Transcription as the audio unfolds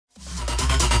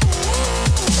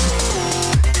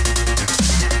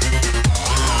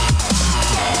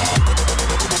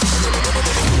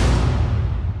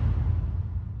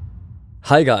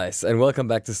Hi guys, and welcome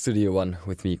back to Studio One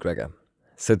with me, Gregor.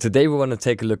 So today we want to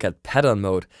take a look at pattern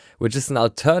mode, which is an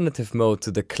alternative mode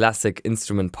to the classic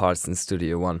instrument parts in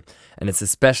Studio One. And it's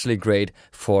especially great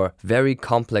for very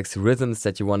complex rhythms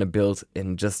that you want to build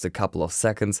in just a couple of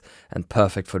seconds, and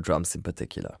perfect for drums in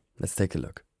particular. Let's take a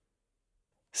look.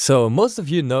 So most of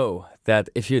you know that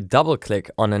if you double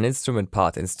click on an instrument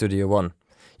part in Studio One,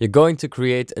 you're going to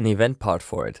create an event part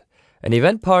for it. An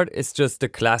event part is just the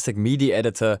classic MIDI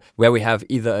editor where we have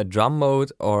either a drum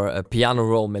mode or a piano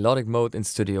roll melodic mode in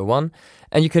Studio One,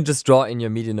 and you can just draw in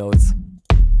your MIDI notes.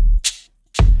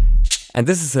 And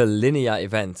this is a linear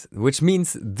event, which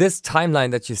means this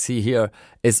timeline that you see here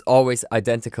is always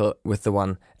identical with the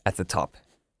one at the top.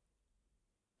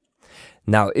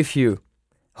 Now, if you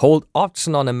hold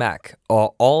Option on a Mac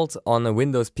or Alt on a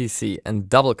Windows PC and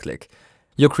double click,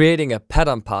 you're creating a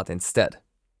pattern part instead.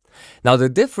 Now, the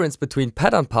difference between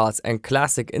pattern parts and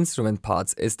classic instrument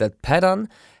parts is that pattern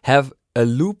have a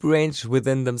loop range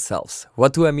within themselves.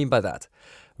 What do I mean by that?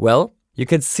 Well, you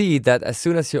can see that as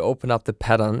soon as you open up the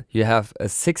pattern, you have a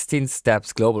 16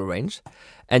 steps global range,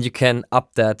 and you can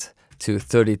up that to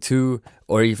 32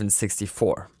 or even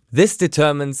 64. This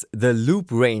determines the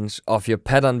loop range of your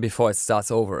pattern before it starts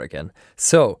over again.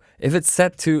 So if it's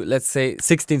set to, let's say,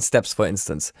 16 steps for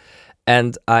instance,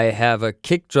 and I have a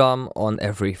kick drum on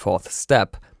every fourth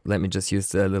step. Let me just use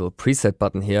the little preset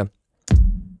button here.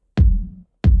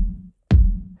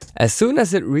 As soon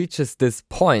as it reaches this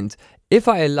point, if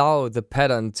I allow the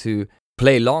pattern to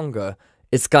play longer,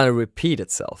 it's gonna repeat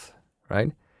itself,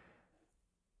 right?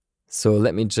 So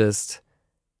let me just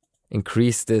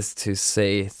increase this to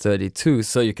say 32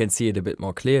 so you can see it a bit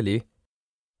more clearly.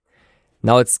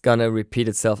 Now it's gonna repeat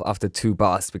itself after 2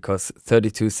 bars because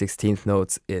 32 16th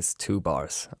notes is 2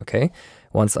 bars, okay?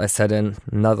 Once I set in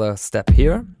another step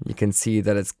here, you can see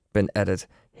that it's been added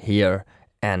here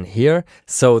and here.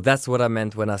 So that's what I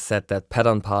meant when I said that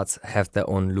pattern parts have their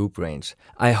own loop range.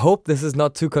 I hope this is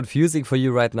not too confusing for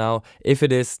you right now. If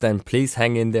it is, then please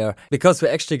hang in there because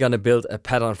we're actually gonna build a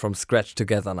pattern from scratch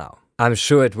together now. I'm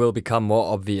sure it will become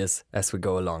more obvious as we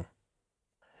go along.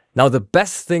 Now, the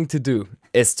best thing to do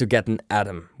is to get an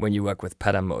atom when you work with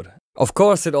pattern mode. Of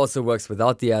course, it also works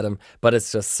without the atom, but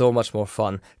it's just so much more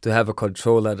fun to have a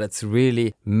controller that's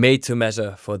really made to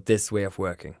measure for this way of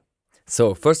working.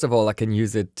 So first of all, I can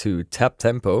use it to tap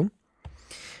tempo,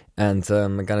 and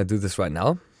I'm gonna do this right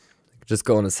now. Just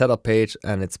go on the setup page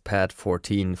and it's pad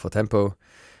 14 for tempo,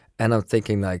 and I'm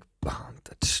thinking like,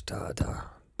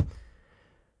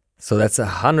 so that's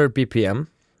 100 BPM,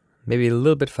 maybe a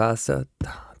little bit faster.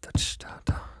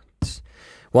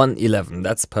 111,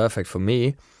 that's perfect for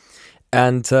me.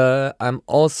 And I'm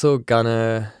also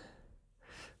gonna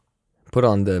put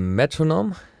on the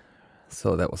metronome.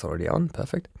 So that was already on,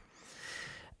 perfect.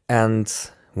 And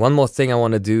one more thing I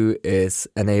want to do is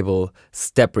enable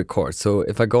step record. So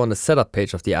if I go on the setup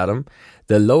page of the Atom,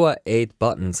 the lower 8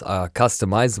 buttons are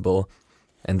customizable,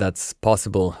 and that's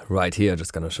possible right here.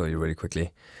 Just gonna show you really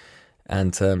quickly.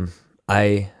 And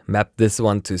I mapped this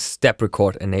one to step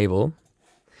record enable,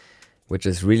 which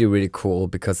is really cool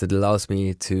because it allows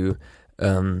me to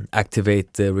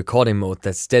activate the recording mode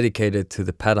that's dedicated to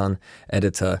the pattern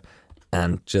editor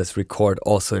and just record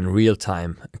also in real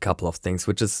time a couple of things,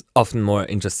 which is often more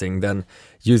interesting than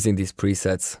using these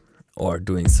presets or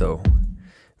doing so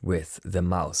with the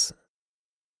mouse.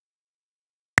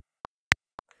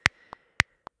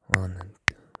 1 and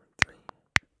 2, 3.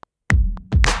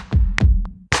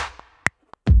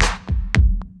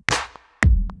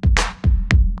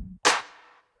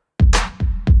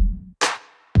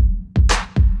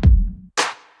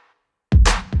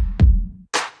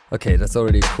 Okay, that's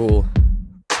already a cool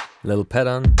little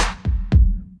pattern.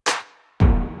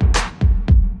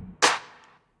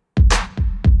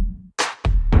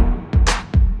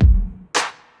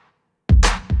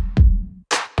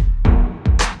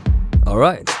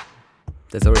 Alright,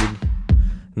 there's already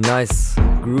nice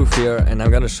groove here, and I'm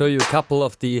gonna show you a couple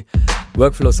of the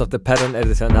workflows of the pattern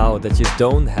editor now that you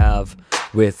don't have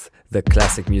with the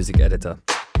classic music editor.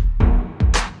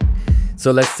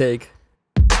 So let's take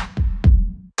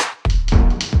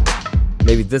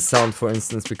maybe this sound, for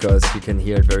instance, because you can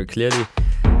hear it very clearly,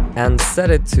 and set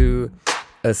it to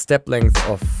a step length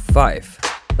of 5.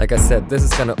 Like I said, this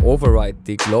is gonna override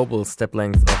the global step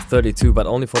length of 32, but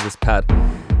only for this pad.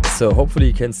 So hopefully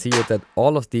you can see it that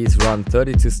all of these run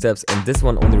 32 steps and this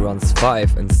one only runs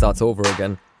 5 and starts over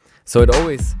again. So it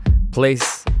always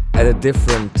plays at a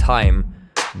different time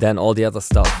than all the other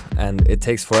stuff, and it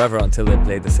takes forever until they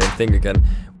play the same thing again,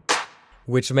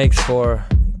 which makes for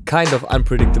kind of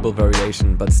unpredictable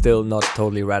variation, but still not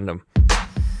totally random.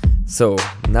 So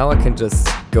now I can just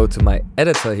go to my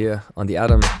editor here on the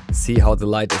Atom, see how the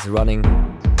light is running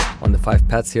on the 5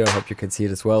 pads here. I hope you can see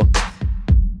it as well.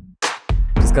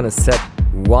 Just gonna set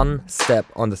one step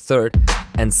on the third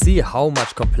and see how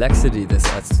much complexity this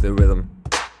adds to the rhythm.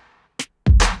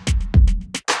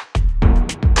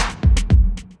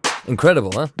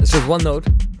 Incredible, huh? It's just one note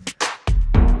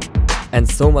and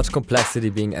so much complexity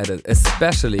being added,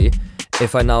 especially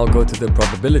if I now go to the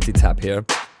probability tab here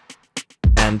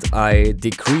and I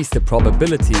decrease the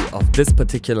probability of this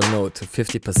particular note to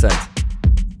 50%.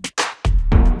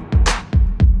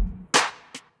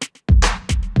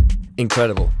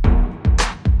 Incredible.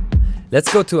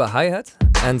 Let's go to a hi-hat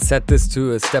and set this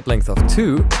to a step length of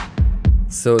 2.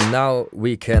 So now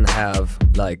we can have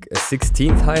like a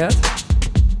 16th hi-hat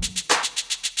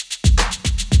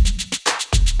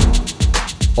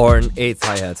or an 8th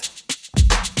hi-hat.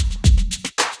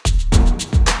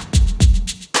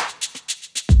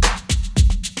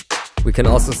 We can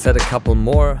also set a couple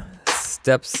more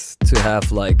steps to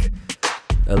have like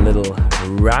a little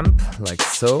ramp, like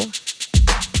so.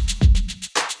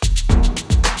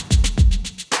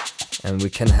 And we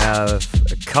can have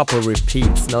a couple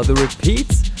repeats. Now the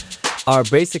repeats are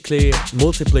basically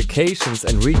multiplications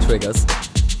and retriggers.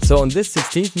 So on this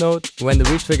 16th note, when the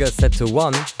retrigger is set to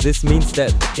 1, this means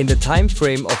that in the time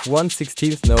frame of one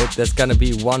 16th note, there's gonna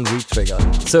be one retrigger.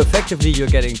 So effectively you're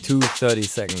getting 2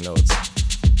 30-second notes.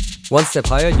 One step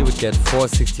higher you would get 4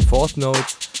 64th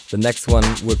notes, the next one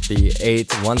would be 8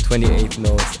 1/28th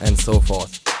notes and so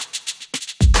forth.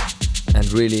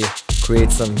 And really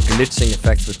create some glitching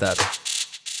effects with that.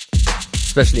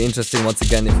 Especially interesting once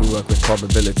again if we work with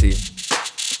probability.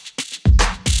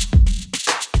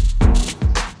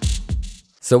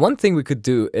 So one thing we could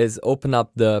do is open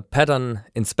up the pattern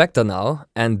inspector now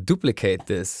and duplicate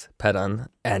this pattern.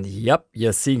 And yep,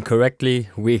 you're seeing correctly,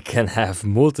 we can have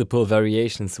multiple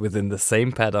variations within the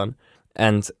same pattern.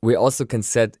 And we also can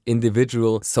set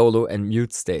individual solo and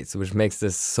mute states, which makes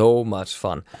this so much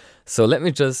fun. So let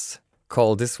me just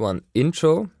call this one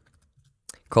intro,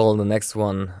 call the next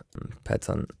one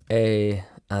pattern A,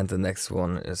 and the next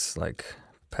one is like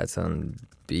pattern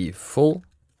B full.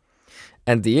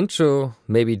 And the intro,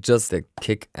 maybe just the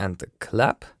kick and the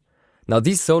clap. Now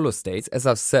these solo states, as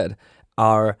I've said,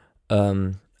 are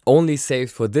only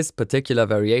saved for this particular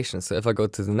variation. So if I go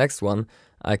to the next one,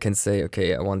 I can say,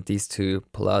 okay, I want these two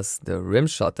plus the rim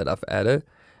shot that I've added.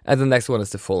 And the next one is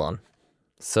the full on.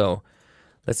 So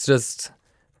let's just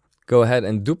go ahead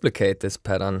and duplicate this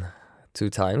pattern 2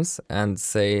 times and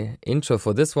say intro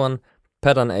for this one,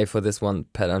 pattern A for this one,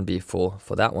 pattern B full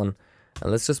for that one.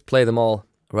 And let's just play them all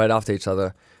right after each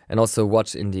other and also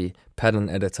watch in the pattern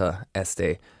editor as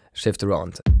they shift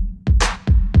around.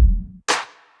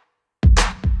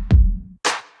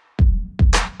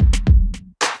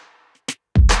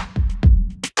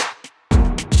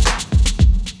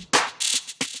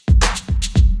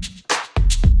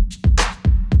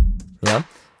 Yeah,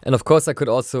 and of course I could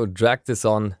also drag this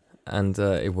on and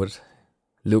it would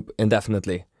loop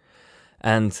indefinitely.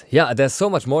 And yeah, there's so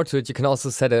much more to it. You can also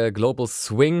set a global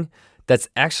swing that's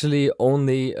actually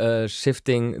only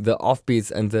shifting the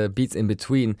offbeats and the beats in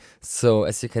between. So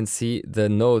as you can see, the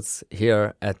notes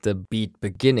here at the beat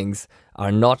beginnings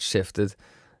are not shifted,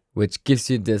 which gives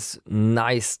you this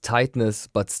nice tightness,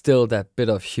 but still that bit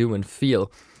of human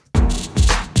feel.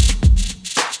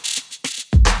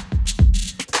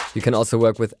 You can also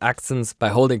work with accents by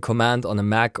holding Command on a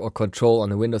Mac or Control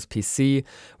on a Windows PC,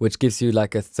 which gives you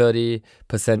like a 30%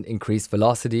 increased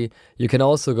velocity. You can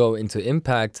also go into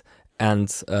impact and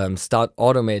start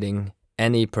automating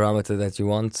any parameter that you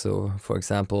want. So for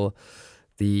example,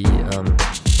 the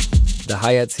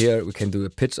hi-hats here, we can do a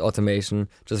pitch automation.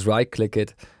 Just right click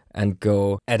it and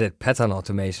go edit pattern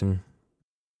automation.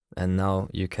 And now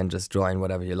you can just draw in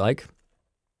whatever you like.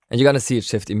 And you're gonna see it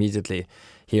shift immediately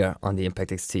here on the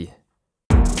Impact XT.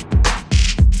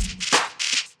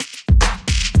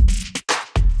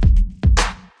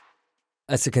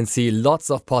 As you can see, lots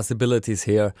of possibilities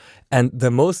here. And the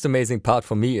most amazing part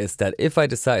for me is that if I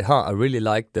decide, I really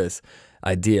like this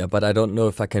idea, but I don't know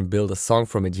if I can build a song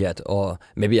from it yet, or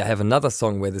maybe I have another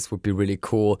song where this would be really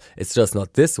cool, it's just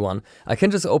not this one, I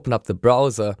can just open up the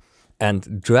browser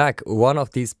and drag one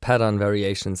of these pattern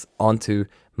variations onto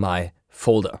my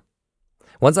folder.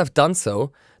 Once I've done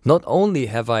so, not only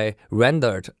have I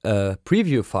rendered a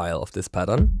preview file of this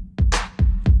pattern,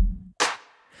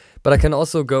 but I can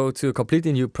also go to a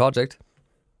completely new project,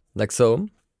 like so,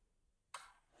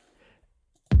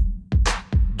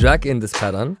 drag in this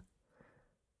pattern,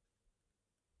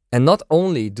 and not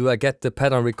only do I get the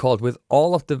pattern recalled with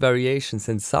all of the variations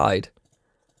inside,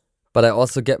 but I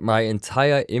also get my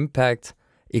entire Impact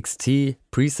XT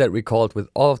preset recalled with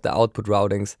all of the output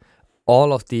routings,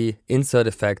 all of the insert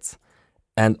effects,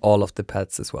 and all of the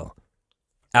pads as well.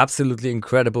 Absolutely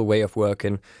incredible way of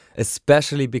working,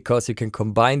 especially because you can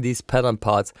combine these pattern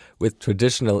parts with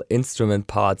traditional instrument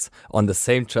parts on the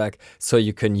same track. So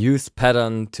you can use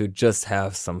pattern to just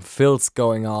have some fills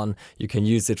going on. You can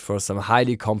use it for some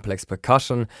highly complex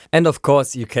percussion. And of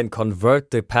course, you can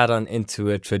convert the pattern into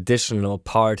a traditional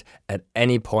part at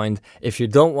any point. If you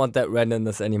don't want that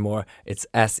randomness anymore, it's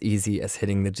as easy as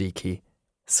hitting the G key.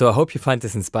 So I hope you find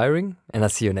this inspiring, and I'll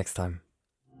see you next time.